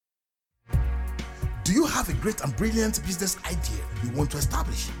Do you have a great and brilliant business idea you want to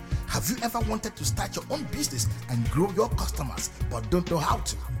establish? Have you ever wanted to start your own business and grow your customers but don't know how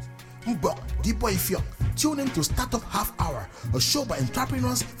to? Mbok, Dipo Ifyok, tune in to Startup Half Hour, a show by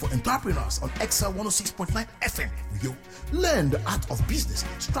entrepreneurs for entrepreneurs on XL 106.9 FM. You learn the art of business,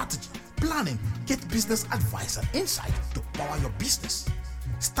 strategy, planning, get business advice and insight to power your business.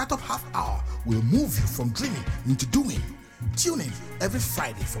 Startup Half Hour will move you from dreaming into doing. Tune in every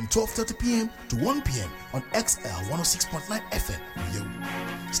Friday from 12:30 p.m. to 1 p.m. on XL 106.9 FM. You.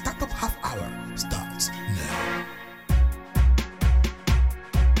 Startup Half Hour starts now.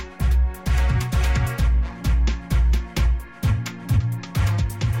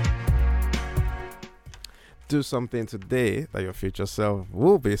 Do something today that your future self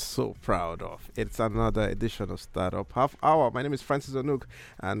will be so proud of. It's another edition of Startup Half Hour. My name is Francis Onuk,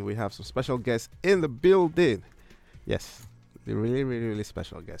 and we have some special guests in the building. Yes, the really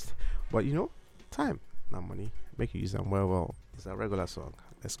special guest. But you know, time, not money. Make you use them well. It's a regular song.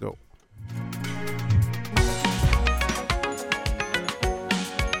 Let's go.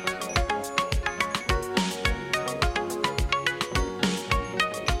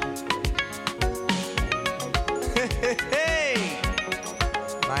 Hey,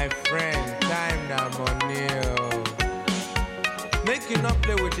 my friend, time now money. Make you not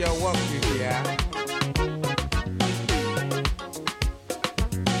play with your work, yeah.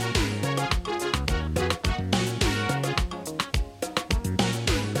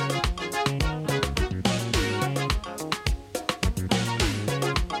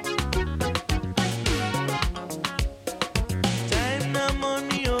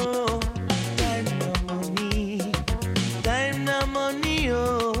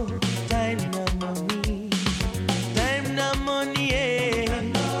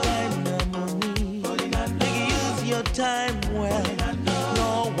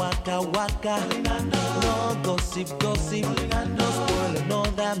 No gossip, no spoil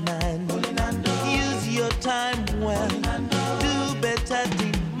another man. Use your time well. Do better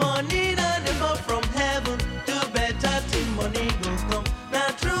thing. Money not never from heaven. Do better thing. Money go come. Now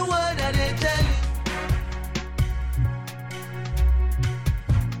true word that they tell you.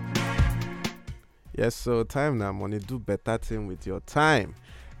 Yes, so time now money. Do better thing with your time.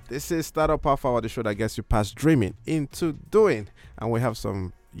 This is Startup Half Hour, the show that gets you past dreaming into doing. And we have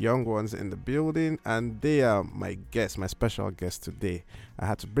some young ones in the building, and they are my guests, my special guests today. I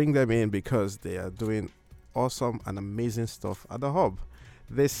had to bring them in because they are doing awesome and amazing stuff at the hub.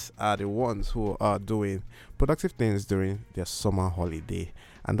 These are the ones who are doing productive things during their summer holiday,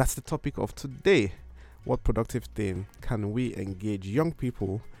 and that's the topic of today. What productive thing can we engage young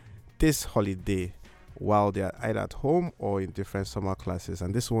people this holiday while they are either at home or in different summer classes?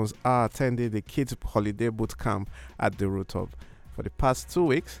 And these ones are attending the Kids Holiday Boot Camp at the Root Hub. For the past 2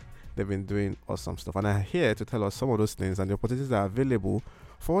 weeks, they've been doing awesome stuff, and I'm here to tell us some of those things and the opportunities that are available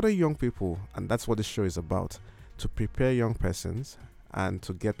for other young people. And that's what this show is about, to prepare young persons and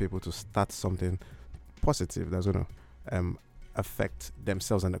to get people to start something positive that's going to affect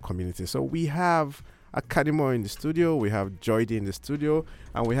themselves and the community. So we have Akanimo in the studio, we have Joydy in the studio,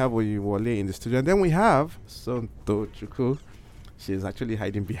 and we have Oyinwole in the studio, and then we have Sonto Chukwu. She's actually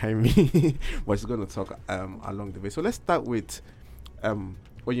hiding behind me, but she's going to talk along the way. So let's start with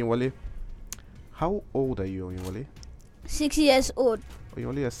Oyinwole. How old are you, Oyinwole? 6 years old.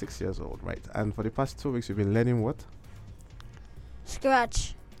 Oyinwole is 6 years old, right? And for the past 2 weeks, you've been learning what?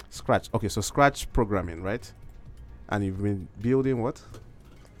 Scratch. Scratch. Okay, so Scratch programming, right? And you've been building what?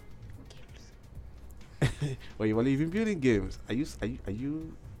 Oyinwole, you've been building games. Are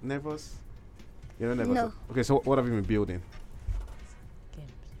you nervous? You're not nervous? No. Okay, so what have you been building?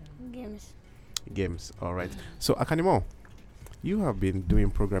 Games. All right. So Akanimo, you have been doing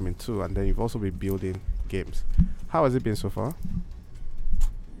programming too, and then you've also been building games. How has it been so far?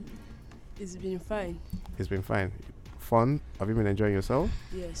 It's been fine. It's been fine. Fun? Have you been enjoying yourself?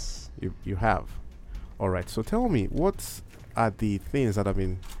 Yes. You have. All right. So tell me, what are the things that have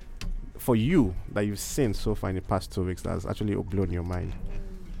been for you that you've seen so far in the past 2 weeks that has actually blown your mind?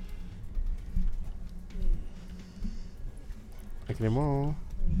 Akanimo.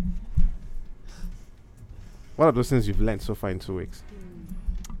 What are those things you've learned so far in 2 weeks?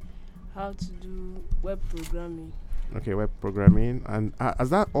 How to do web programming. Okay, web programming. And has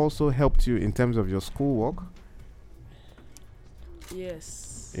that also helped you in terms of your schoolwork?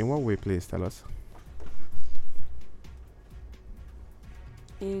 Yes. In what way, please tell us?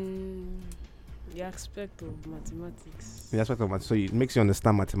 In the aspect of mathematics. In the aspect of math, so it makes you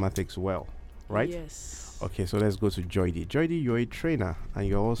understand mathematics well, right? Yes. Okay, so let's go to Joydy. Joydy, you're a trainer and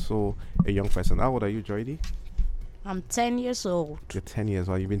you're also a young person. How old are you, Joydy? I'm 10 years old. You're 10 years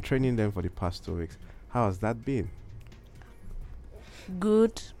old. You've been training them for the past 2 weeks. How has that been?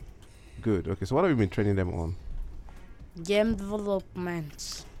 Good. Good. Okay, so what have you been training them on? Game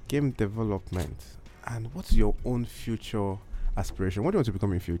development. Game development. And what's your own future aspiration? What do you want to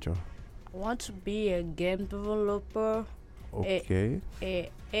become in future? I want to be a game developer, Okay. a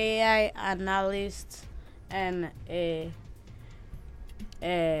AI analyst, and a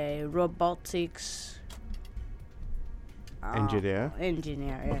robotics Engineer.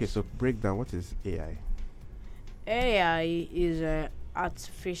 Engineer. Yes. Okay, so break down what is AI. AI is a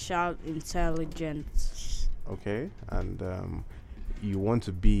artificial intelligence. Okay, and you want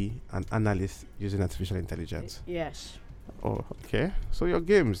to be an analyst using artificial intelligence. Yes. Oh, okay. So your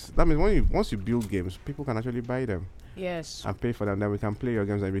games. That means once you build games, people can actually buy them Yes. and pay for them. Then we can play your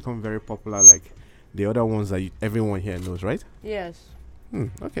games and become very popular, like the other ones that everyone here knows, right? Yes.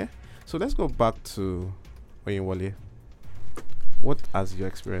 Okay. So let's go back to Oyinwole. What has your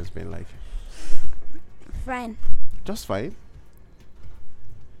experience been like? Fine. Just fine.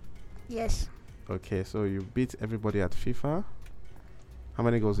 Yes. Okay, so you beat everybody at FIFA. How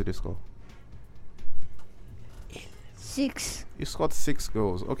many goals did you score? 6. You scored 6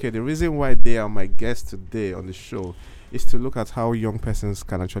 goals. Okay, the reason why they are my guests today on the show is to look at how young persons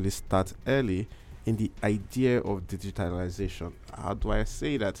can actually start early in the idea of digitalization. How do I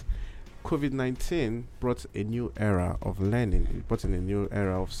say that? COVID-19 brought a new era of learning. It brought in a new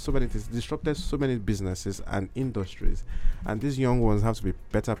era of so many things, disrupted so many businesses and industries. And these young ones have to be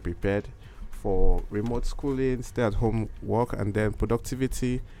better prepared for remote schooling, stay-at-home work, and then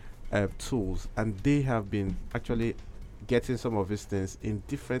productivity tools. And they have been actually getting some of these things in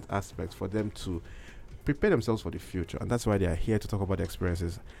different aspects for them to prepare themselves for the future. And that's why they are here to talk about the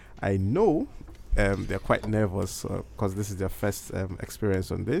experiences. I know they're quite nervous because this is their first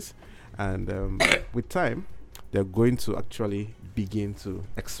experience on this. And with time, they're going to actually begin to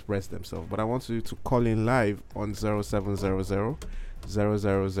express themselves. But I want you to call in live on 0700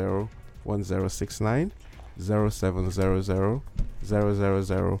 000 1069, 0700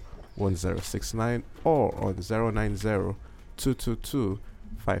 000 1069, or on 090 222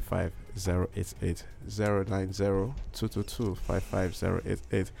 55088, 090 222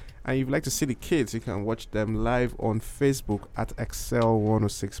 55088. And if you'd like to see the kids, you can watch them live on Facebook at Excel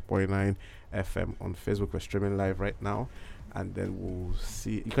 106.9 FM. On Facebook, we're streaming live right now, and then we'll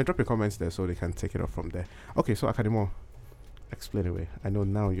see. You can drop your comments there so they can take it up from there. Okay, so Akademo, explain away. I know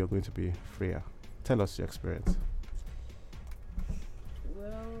now you're going to be freer. Tell us your experience.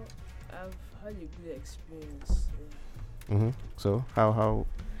 Well, I've had a good experience. So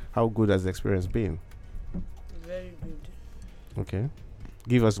how good has the experience been? Very good. Okay.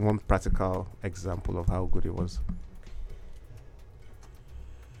 Give us one practical example of how good it was.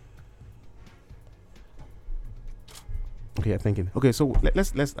 Okay, I'm thinking. Okay, so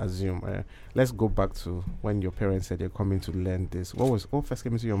let's assume. Let's go back to when your parents said they're coming to learn this. What first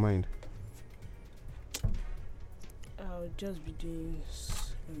came into your mind? I'll just be doing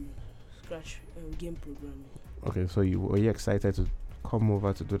scratch game programming. Okay, so were you excited to come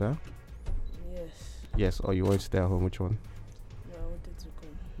over to do that? Yes. Yes, or you wanted to stay at home? Which one? No, I wanted to come.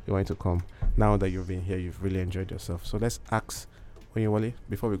 You wanted to come. Now that you've been here, you've really enjoyed yourself. So let's ask Oyinwole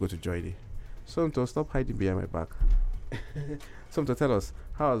before we go to Joydy. Somto, stop hiding behind my back. Somto, tell us,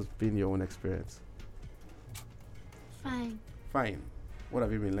 how has been your own experience? Fine. Fine. What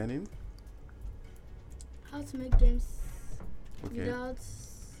have you been learning? How to make games Okay. without.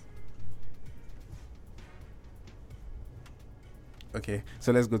 Okay,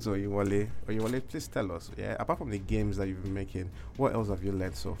 so let's go to Oyinwole. Oyinwole, please tell us, apart from the games that you've been making, what else have you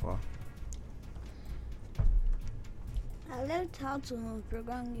learned so far? I learned how to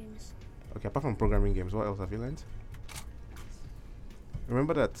program games. Okay, apart from programming games, what else have you learned?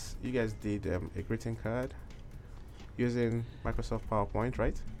 Remember that you guys did a greeting card using Microsoft PowerPoint,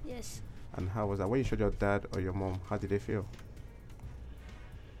 right? Yes. And how was that? When you showed your dad or your mom, how did they feel?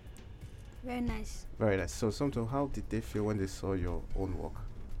 Very nice. Very nice. So, Somto, how did they feel when they saw your own work?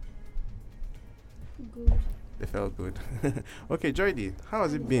 Good. They felt good. Okay, Joydy, how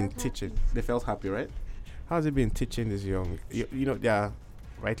has it been felt teaching? happy. They felt happy, right? How has it been teaching this young? You know, they are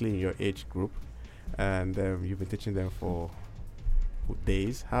rightly in your age group, and you've been teaching them for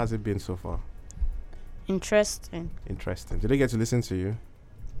days. How has it been so far? Interesting. Interesting. Did they get to listen to you?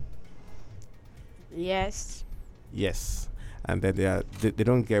 Yes. Yes. And then they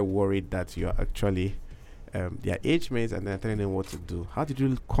don't get worried that you're actually their age mates and they're telling them what to do. How did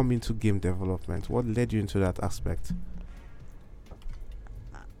you come into game development? What led you into that aspect?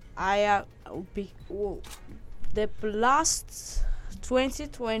 The last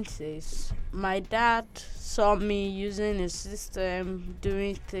 2020s, my dad saw me using a system,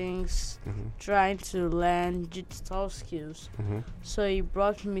 doing things, trying to learn digital skills. So he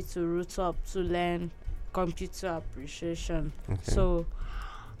brought me to Rootup to learn computer appreciation. Okay. So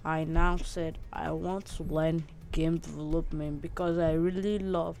I now said I want to learn game development because I really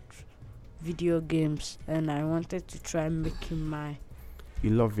loved video games and I wanted to try making my. You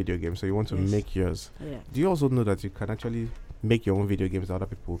love video games, so you want to Yes. make yours. Yeah. Do you also know that you can actually make your own video games that other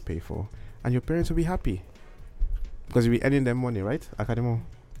people will pay for, and your parents will be happy because you'll be earning them money, right? Academo?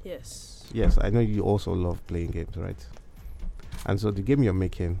 Yes. Yes, I know you also love playing games, right? And so the game you're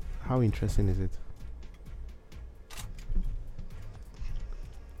making, how interesting is it?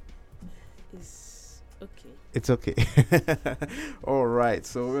 It's okay. It's okay. All right.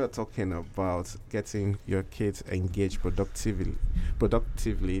 So we're talking about getting your kids engaged productively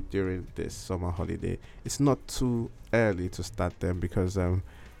during this summer holiday. It's not too early to start them because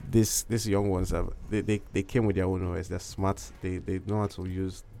these young ones they came with their own OS. They're smart. They know how to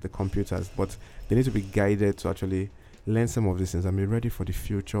use the computers, but they need to be guided to actually learn some of these things and be ready for the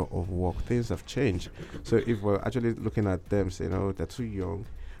future of work. Things have changed. So if we're actually looking at them, say, they're too young,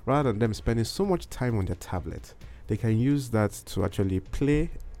 rather than them spending so much time on their tablet, they can use that to actually play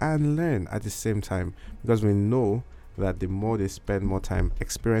and learn at the same time, because we know that the more they spend more time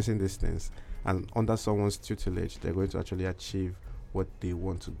experiencing these things and under someone's tutelage, they're going to actually achieve what they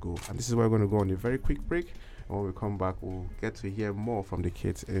want to go. And this is why we're going to go on a very quick break. And when we come back, we'll get to hear more from the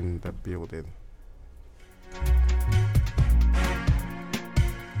kids in the building.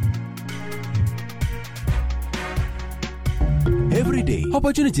 Every day,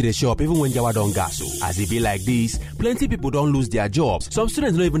 opportunity dey show up even when yawa don gas. As it be like this, plenty people don't lose their jobs. Some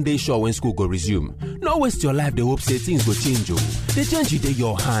students no even dey sure when school go resume. No waste your life, they hope say things go change. The change is in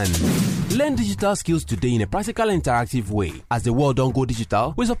your hand. Learn digital skills today in a practical interactive way. As the world don't go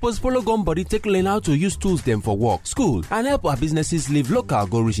digital, we suppose follow Gumbody take learn how to use tools them for work, school, and help our businesses live local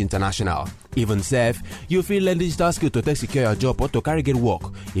go reach international. Even self, you feel learn digital skill to take secure your job or to carry get work.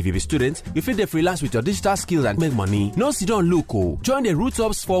 If you be student, you feel they freelance with your digital skills and make money. No sit down look. Join the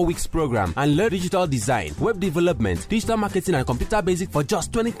Rootup's 4 weeks program and learn digital design, web development, digital marketing, and computer basic for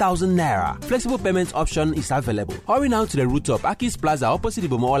just 20,000 naira. Flexible payment option is available. Hurry now to the Rootup Akis Plaza opposite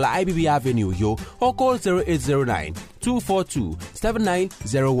Ibomola IBB Avenue, or call 0809 242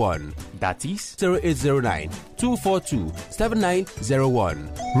 7901. That is 0809 242 7901.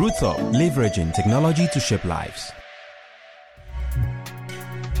 Rootup, leveraging technology to shape lives.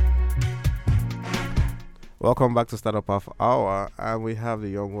 Welcome back to Startup Half Hour, and we have the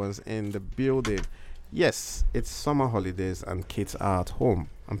young ones in the building. Yes, it's summer holidays and kids are at home,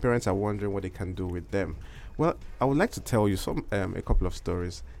 and parents are wondering what they can do with them. Well, I would like to tell you a couple of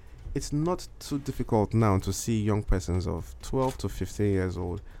stories. It's not too difficult now to see young persons of 12 to 15 years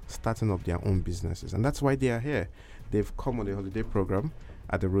old starting up their own businesses, and that's why they are here. They've come on the holiday program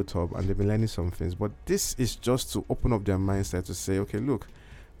at the Rootup, and they've been learning some things, but this is just to open up their mindset to say, okay, look,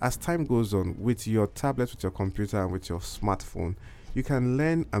 as time goes on, with your tablet, with your computer, and with your smartphone, you can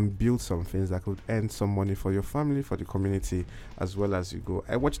learn and build some things that could earn some money for your family, for the community, as well as you go.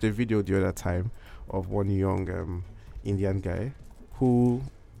 I watched a video the other time of one young Indian guy who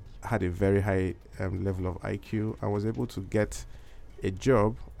had a very high level of IQ and was able to get a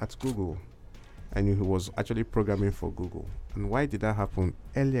job at Google. And he was actually programming for Google. And why did that happen?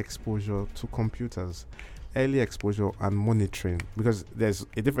 Early exposure to computers. Early exposure and monitoring, because there's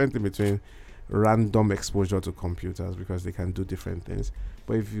a difference between random exposure to computers because they can do different things,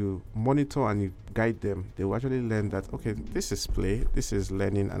 but if you monitor and you guide them, they will actually learn that, okay, this is play, this is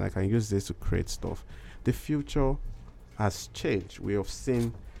learning, and I can use this to create stuff. The future has changed. We have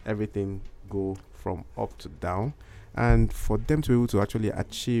seen everything go from up to down, and for them to be able to actually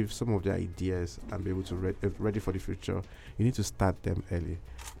achieve some of their ideas and be able to ready for the future, you need to start them early.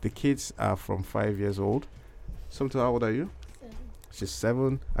 The kids are from 5 years old. Somto, how old are you? 7. She's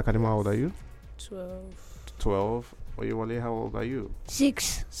 7. Akadema, how old are you? 12. 12. Oyewale, how old are you?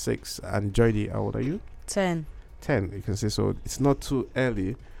 6. 6. And Joydy, how old are you? 10. 10. You can say, so it's not too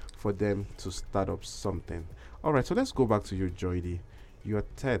early for them to start up something. All right, so let's go back to you, Joydy. You are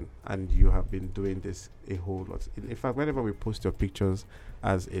 10 and you have been doing this a whole lot. In fact, whenever we post your pictures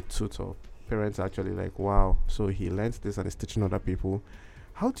as a tutor, parents are actually like, wow, so he learns this and is teaching other people.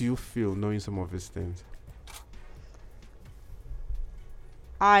 How do you feel knowing some of these things?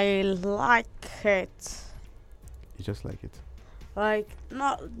 I like it. You just like it? Like,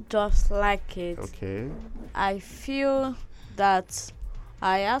 not just like it. Okay. I feel that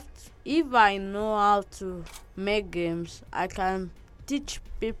I have to, if I know how to make games, I can teach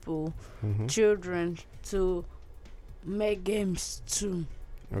people, children, to make games too.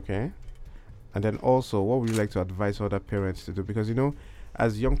 Okay. And then also, what would you like to advise other parents to do? Because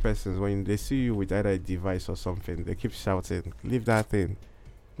as young persons, when they see you with either a device or something, they keep shouting, "Leave that thing!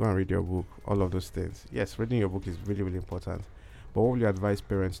 Go and read your book." All of those things. Yes, reading your book is really, really important. But what would you advise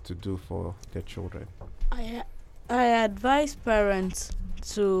parents to do for their children? I advise parents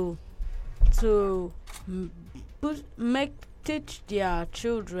to teach their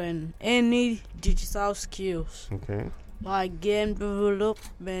children any digital skills. Okay. Like game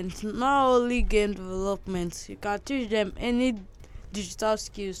development. Not only game development, you can teach them any digital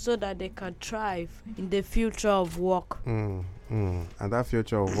skills so that they can thrive in the future of work. And that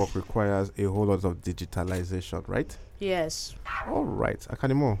future of work requires a whole lot of digitalization, right? Yes. All right.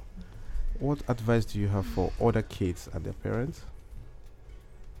 Akanimo, what advice do you have for other kids and their parents?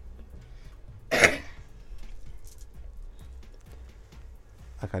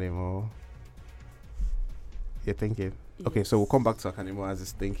 Akanimo, you're thinking? Yes. Okay, so we'll come back to Akanimo as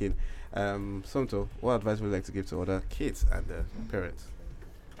he's thinking. Somto, what advice would you like to give to other kids and their parents?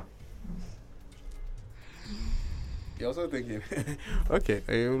 You're also thinking. Okay,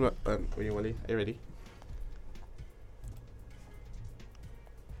 are you ready?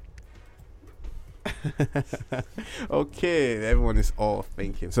 Okay, everyone is all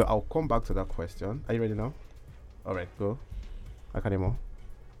thinking. So I'll come back to that question. Are you ready now? All right, go. Akanimo.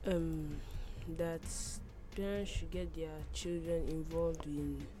 That parents should get their children involved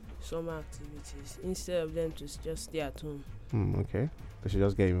in summer activities instead of them to just stay at home. Okay, they should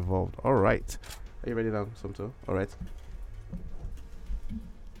just get involved. All right. Are you ready now, Somto? All right.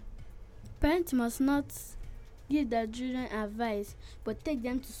 Parents must not give their children advice, but take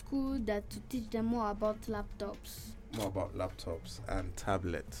them to school to teach them more about laptops. More about laptops and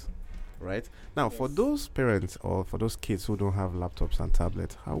tablets, right? Now, for those parents or for those kids who don't have laptops and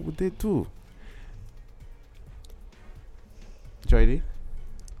tablets, how would they do? Joydy?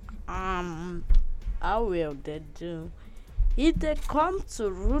 How will they do? If they come to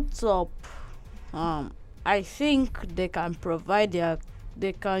Rootup, I think they can provide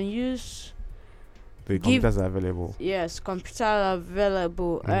they can use the computers are available. Yes, computers are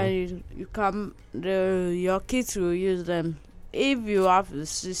available, and you can your kids will use them. If you have the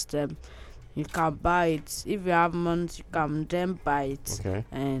system, you can buy it. If you have money, you can then buy it. Okay.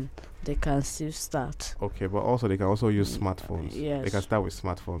 And they can still start. Okay, but also they can also use smartphones. Yes. They can start with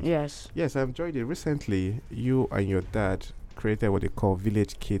smartphones. Yes. Yes, I've enjoyed it. Recently, you and your dad created what they call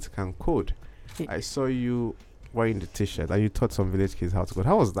Village Kids Can Code. I saw you wearing the t-shirt and you taught some village kids how to code.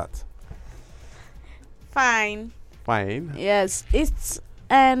 How was that? Fine. Fine. Yes,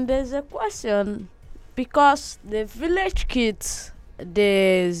 and there's a question because the village kids,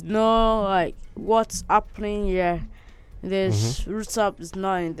 there's no what's happening here. This Rootup is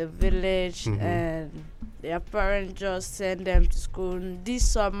not in the village, and their parents just send them to school. This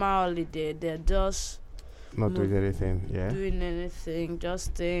summer holiday, they're just not doing anything. Yeah. Doing anything,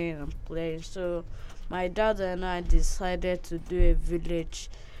 just staying and playing. So my dad and I decided to do a village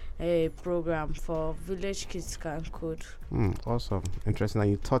program for village kids can code. Awesome, interesting.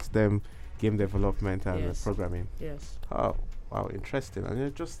 And you taught them game development and programming. Yes. Oh, wow, interesting. And you're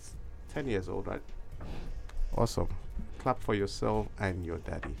just 10 years old, right? Awesome. Clap for yourself and your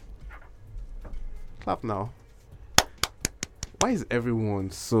daddy. Clap now. Why is everyone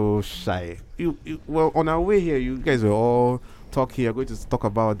so shy? Well, on our way here, you guys were all talking. You're going to talk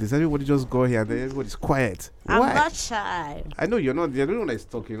about this. Everybody just go here and then everybody's quiet. I'm Why? not shy. I know you're not. You're the one that's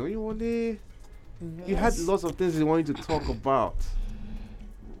talking. You only. You had lots of things you wanted to talk about.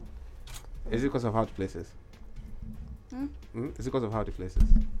 Is it because of how the place is? Is it because of how the place is?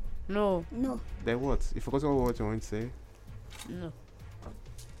 No. Then what? You forgot what you want to say? No.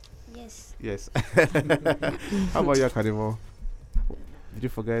 Yes. Yes. How about you, Akanimo? Did you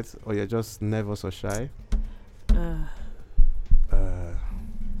forget, or you're just nervous or shy?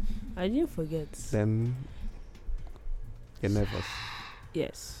 I didn't forget. Then you're nervous.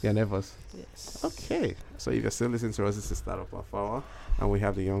 Yes. You're nervous. Yes. Okay. So if you're still listening to us, this is Startup Half Hour, and we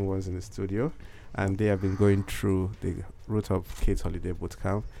have the young ones in the studio, and they have been going through the Rootup Kids Holiday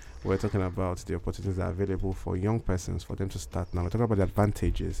Bootcamp. We're talking about the opportunities that are available for young persons for them to start now. We're talking about the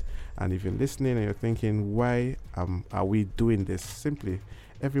advantages. And if you're listening and you're thinking, why are we doing this? Simply,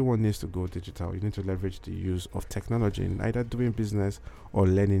 everyone needs to go digital. You need to leverage the use of technology in either doing business or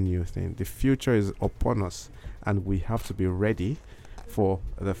learning new things. The future is upon us, and we have to be ready for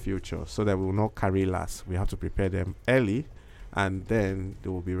the future so that we will not carry last. We have to prepare them early, and then they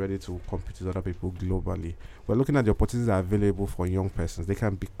will be ready to compete with other people globally. We're looking at the opportunities that are available for young persons. They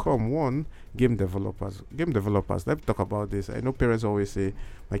can become game developers. Let's talk about this. I know parents always say,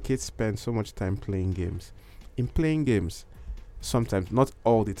 my kids spend so much time playing games. in playing games, sometimes, not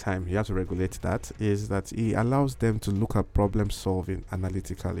all the time, you have to regulate that, is that it allows them to look at problem solving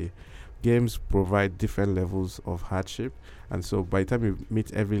analytically. Games provide different levels of hardship, and so by the time you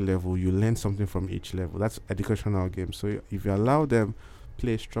meet every level, you learn something from each level. That's educational games. So if you allow them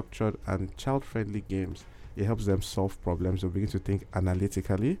play structured and child-friendly games, it helps them solve problems. They begin to think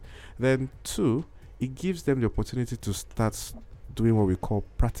analytically. Then 2, it gives them the opportunity to start doing what we call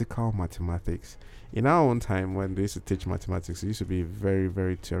practical mathematics. In our own time, when they used to teach mathematics, it used to be very,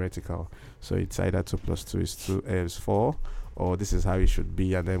 very theoretical. So it's either 2 plus 2 is 4, or this is how it should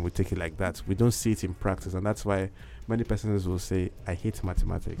be, and then we take it like that. We don't see it in practice, and that's why many persons will say, I hate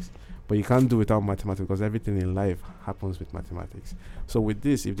mathematics. But you can't do without mathematics, because everything in life happens with mathematics. So with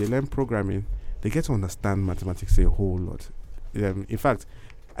this, if they learn programming, they get to understand mathematics a whole lot. In fact,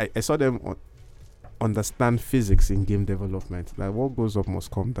 I saw them understand physics in game development. Like, what goes up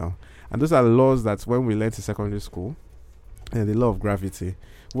must come down. And those are laws that when we learned in secondary school, and the law of gravity,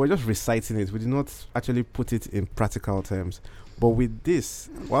 we're just reciting it. We did not actually put it in practical terms. But with this,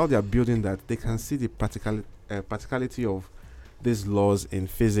 while they are building that, they can see the practicality of these laws in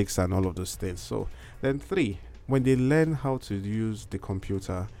physics and all of those things. So then 3, when they learn how to use the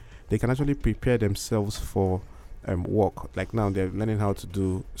computer, they can actually prepare themselves for work. Like now they're learning how to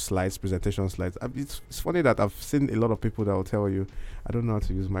do slides, presentation slides. It's funny that I've seen a lot of people that will tell you, I don't know how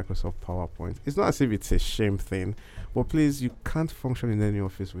to use Microsoft PowerPoint. It's not as if it's a shame thing, but please, you can't function in any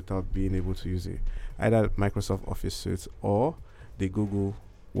office without being able to use it. Either Microsoft Office Suite or the Google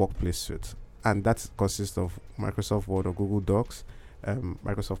Workplace Suite. And that consists of Microsoft Word or Google Docs,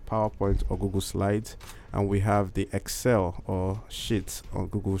 Microsoft PowerPoint or Google Slides, and we have the Excel or Sheets or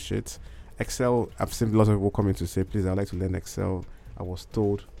Google Sheets. Excel, I've seen lots of people coming to say, please, I'd like to learn Excel. I was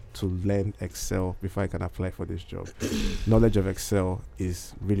told to learn Excel before I can apply for this job. Knowledge of Excel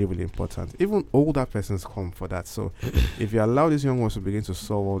is really, really important. Even older persons come for that. So if you allow these young ones to begin to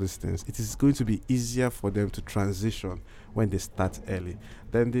solve all these things, it is going to be easier for them to transition when they start early.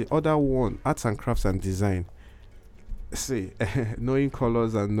 Then the other one, arts and crafts and design. See, knowing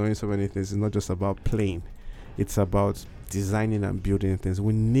colors and knowing so many things is not just about playing. It's about designing and building things.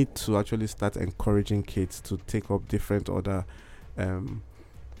 We need to actually start encouraging kids to take up different other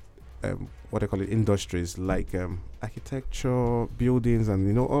what they call it, industries like architecture, buildings,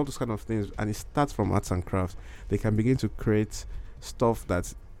 and all those kind of things. And it starts from arts and crafts. They can begin to create stuff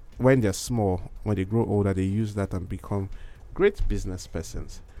that when they're small, when they grow older, they use that and become great business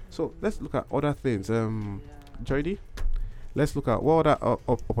persons. So let's look at other things. Joydy, let's look at what other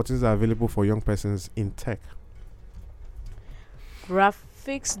opportunities are available for young persons in tech.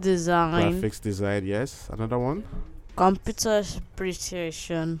 Graphics design. Graphics design, yes. Another one. Computer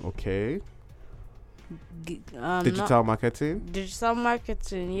appreciation. Okay. Digital marketing. Digital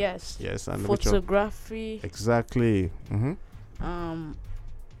marketing, yes. Yes, and photography. Exactly.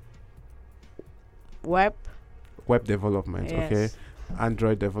 Web development. Yes. Okay.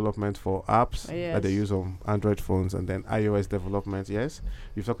 Android development for apps that they use on Android phones, and then iOS development. Yes.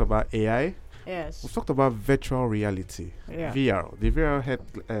 We've talked about AI. Yes. We've talked about virtual reality. Yeah. VR. The VR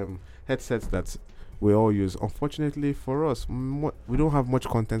headsets that we all use. Unfortunately for us, we don't have much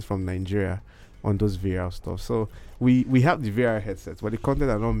content from Nigeria on those VR stuff. So we have the VR headsets, but the content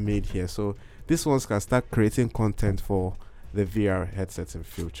are not made here. So these ones can start creating content for the VR headsets in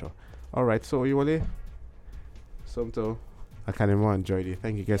future. All right. So Iwole, Somto, Akanemo, and Joydy,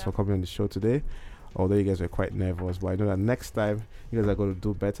 thank you guys for coming on the show today. Although you guys were quite nervous, but I know that next time you guys are going to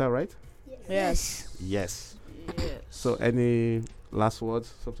do better, right? Yes. Yes. So any last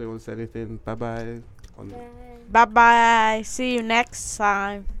words? Something you want to say? Anything? Bye-bye. Bye-bye. See you next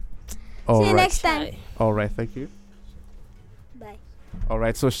time. See you next time. All right. Thank you. Bye. All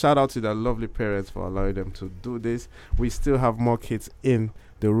right. So shout out to the lovely parents for allowing them to do this. We still have more kids in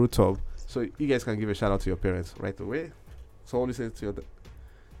the rooftop. So you guys can give a shout out to your parents right away. So only say to your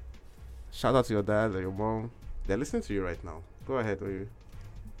shout out to your dad or your mom. They're listening to you right now. Go ahead, will you?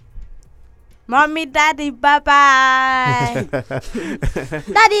 Mommy, daddy, bye-bye.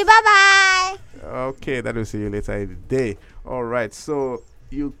 Daddy, bye-bye. Okay, that will see you later in the day. All right, so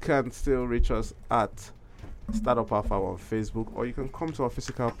you can still reach us at Startup Alpha on Facebook, or you can come to our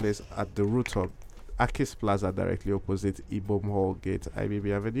physical place at the Rooftop, Akis Plaza, directly opposite Ibom Hall Gate,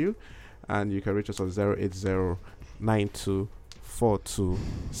 IBB Avenue. And you can reach us on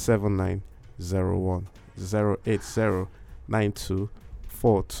 080-9242-7901.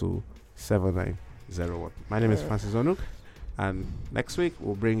 080-9242-7901. My name is Francis Onuk, and next week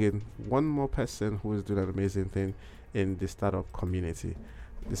we'll bring in one more person who is doing an amazing thing in the startup community.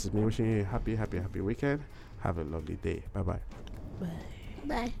 This is me wishing you a happy weekend. Have a lovely day. Bye-bye.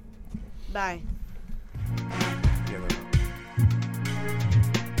 Bye. Bye.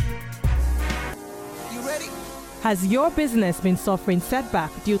 Has your business been suffering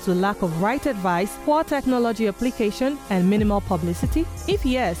setback due to lack of right advice, poor technology application, and minimal publicity? If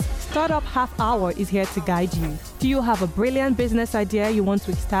yes, Startup Half Hour is here to guide you. Do you have a brilliant business idea you want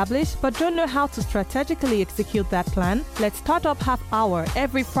to establish but don't know how to strategically execute that plan? Let's start up Half Hour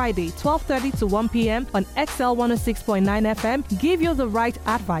every Friday, 12:30 to 1 p.m. on XL 106.9 FM. Give you the right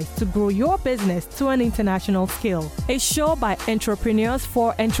advice to grow your business to an international scale. A show by entrepreneurs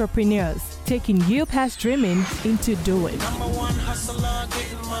for entrepreneurs, taking you past dreaming into doing. Number one hustler,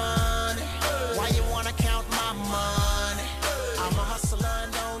 getting mine.